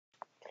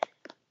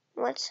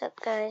What's up,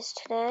 guys?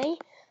 Today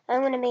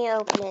I'm going to be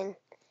opening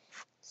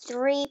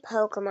 3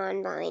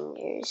 Pokemon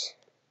binders.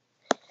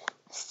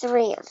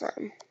 3 of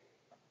them.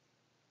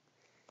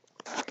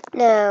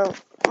 Now,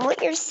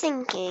 what you're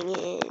thinking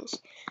is,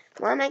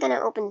 why am I going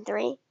to open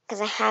 3?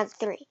 Because I have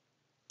 3.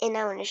 And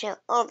I want to show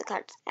all the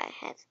cards that I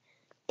have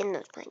in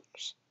those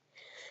binders.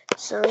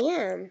 So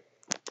yeah,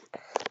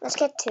 let's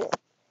get to it.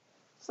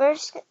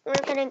 First, we're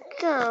going to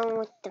go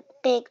with the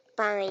big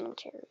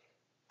binder.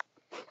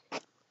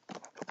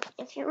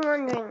 If you're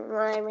wondering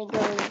why we're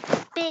going with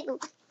the big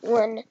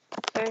one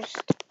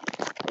first,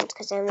 it's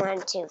because I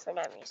wanted to for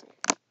that reason.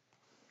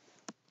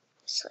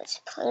 So let's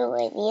put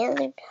away the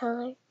other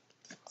cards,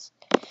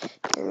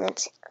 and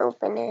let's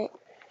open it.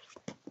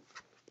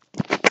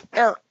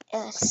 Oh,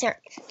 sorry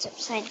if it's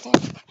upside down.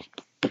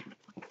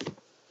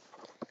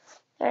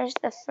 There's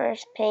the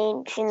first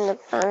page in the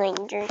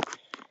binder.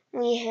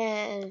 We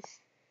have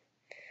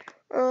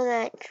all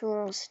that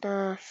cool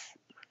stuff.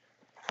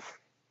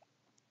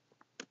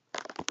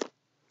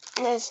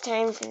 Now it's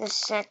time for the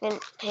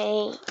second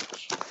page.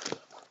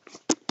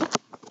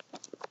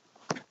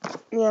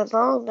 We have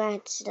all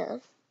that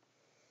stuff.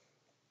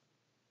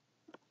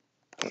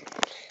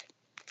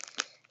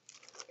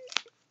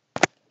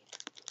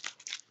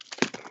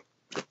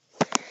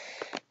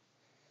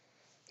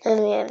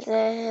 And we have that,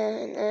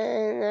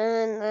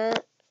 and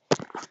that.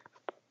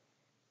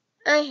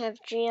 I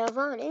have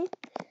Giovanni.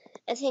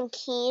 I think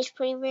he's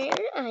pretty rare.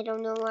 I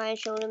don't know why I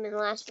showed him in the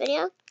last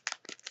video.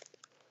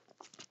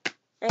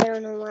 I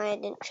don't know why I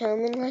didn't show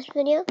him in the last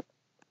video.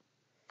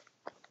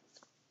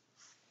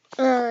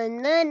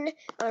 And then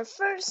our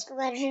first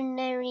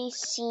legendary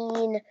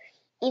scene,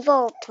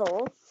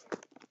 Yveltal.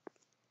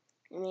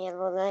 And we have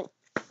all that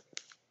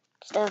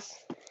stuff.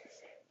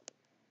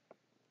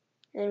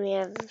 Then we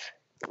have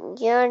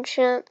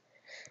Yardshark.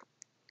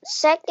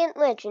 Second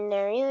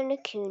legendary,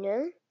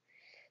 Articuno.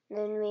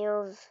 Then we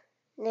have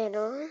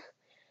little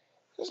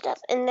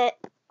stuff. And that,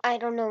 I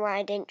don't know why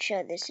I didn't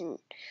show this in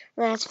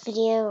last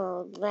video.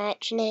 All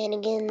that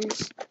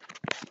shenanigans.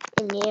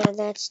 And yeah,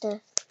 that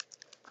stuff.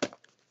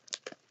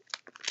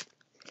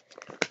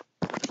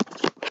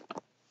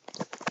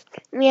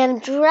 We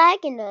have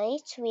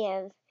Dragonite, we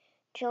have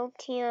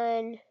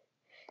Jolteon,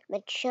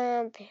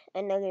 Machamp,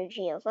 another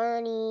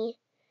Giovanni,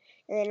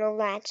 and then all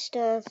that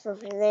stuff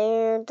over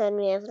there. Then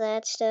we have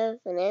that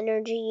stuff, and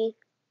Energy.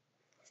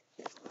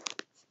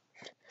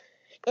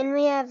 And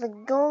we have a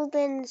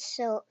Golden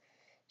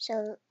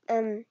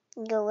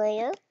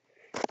Galea.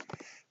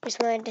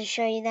 Just wanted to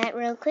show you that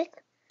real quick.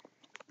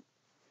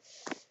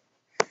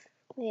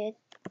 We have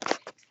a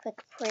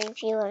quick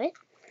preview of it.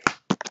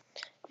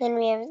 Then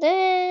we have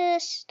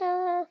this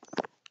stuff.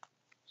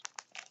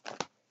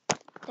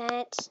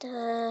 That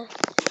stuff.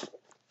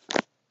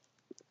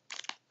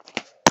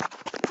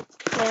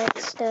 That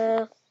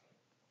stuff.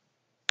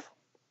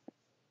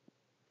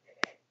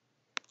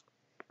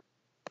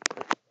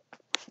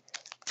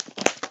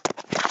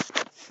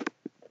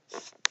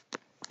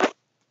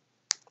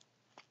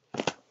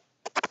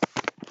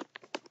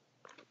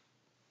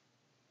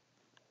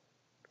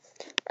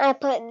 I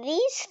put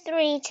these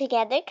 3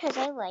 together because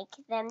I like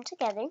them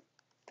together.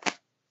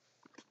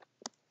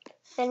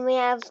 Then we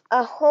have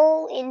a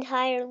whole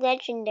entire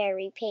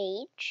legendary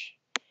page.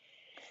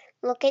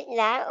 Look at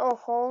that, a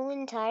whole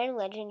entire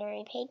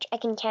legendary page. I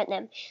can count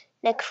them.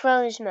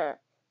 Necrozma.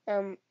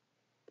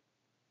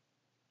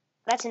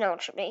 That's an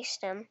ultra base.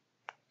 I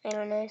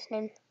don't know his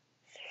name.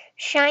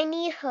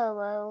 Shiny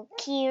Ho-Oh,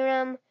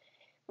 Kyurem,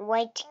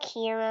 White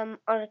Kyurem,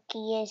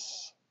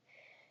 Arceus.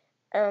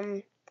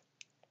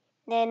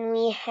 Then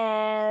we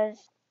have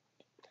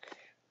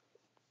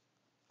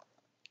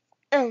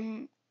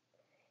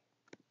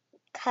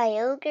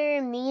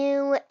Kyogre,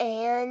 Mew,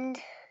 and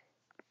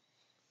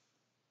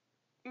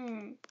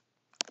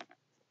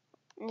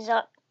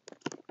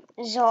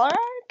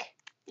Zoroark?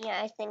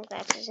 Yeah, I think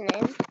that's his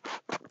name.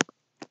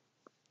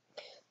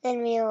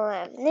 Then we'll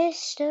have this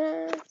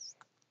stuff.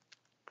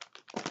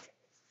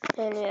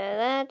 Then we have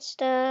that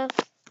stuff.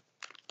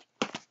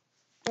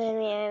 Then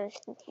we have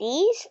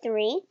these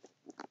 3,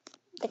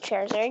 the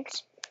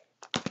Charizards.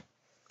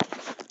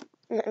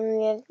 Then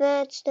we have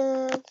that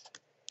stuff.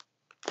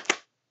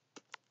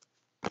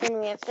 Then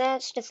we have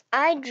that stuff.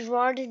 I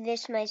drawed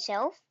this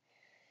myself.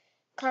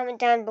 Comment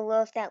down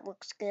below if that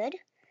looks good.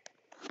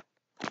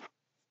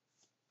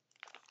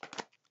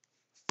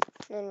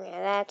 Then we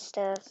have that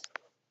stuff.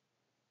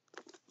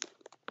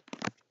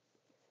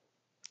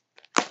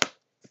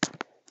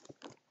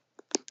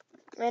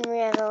 Then we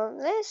have all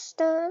this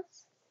stuff.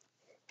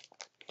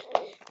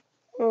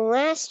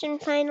 Last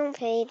and final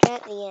page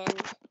at the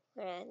end.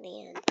 Or at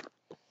the end.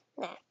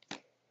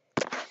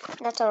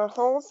 That's our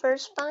whole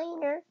first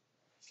binder.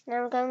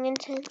 Now we're going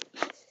into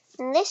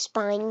this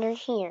binder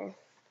here.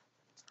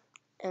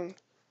 Oh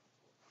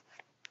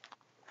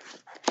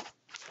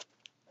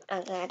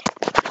god.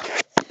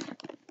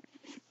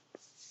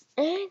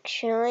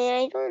 Actually,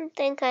 I don't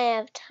think I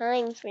have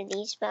time for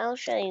these, but I'll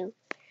show you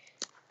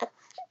a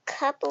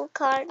couple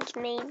cards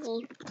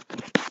maybe.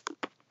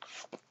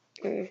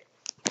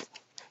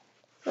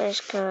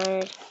 First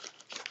card.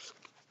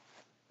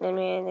 Then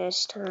we have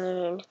this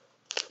turn.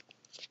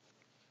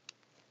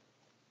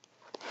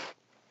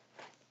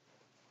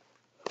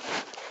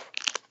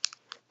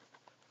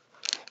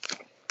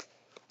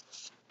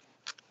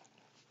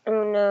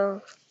 Oh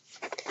no.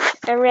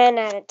 I ran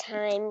out of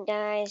time,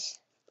 guys.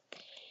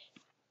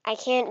 I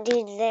can't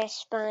do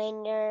this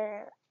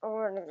binder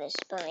or this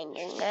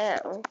binder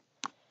now.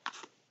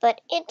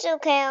 But it's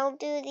okay, I'll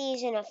do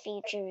these in a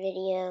future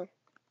video.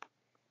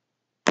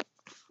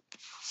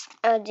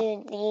 I'll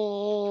do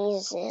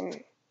these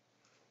and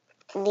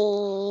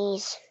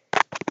these.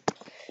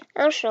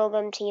 I'll show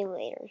them to you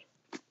later.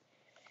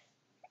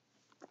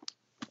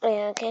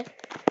 Yeah, okay.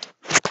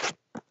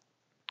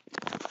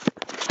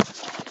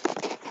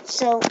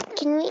 So,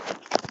 can we...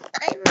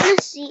 I want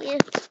to see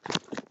if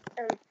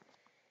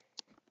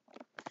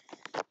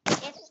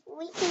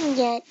we can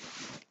get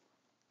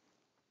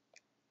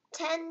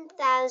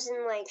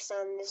 10,000 likes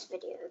on this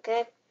video,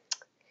 okay?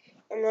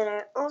 And then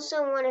I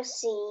also want to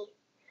see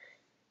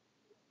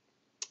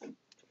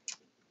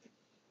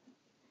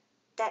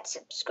that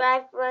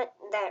subscribe button,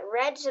 that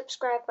red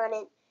subscribe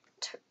button,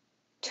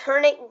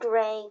 turn it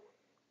gray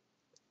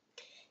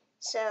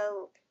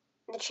so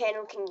the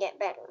channel can get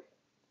better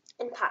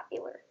and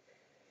popular.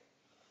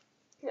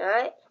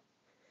 Alright?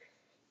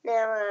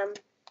 Now,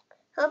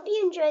 hope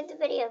you enjoyed the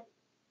video.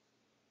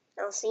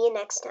 I'll see you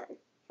next time,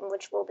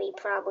 which will be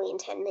probably in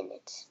 10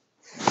 minutes.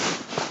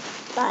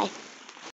 Bye.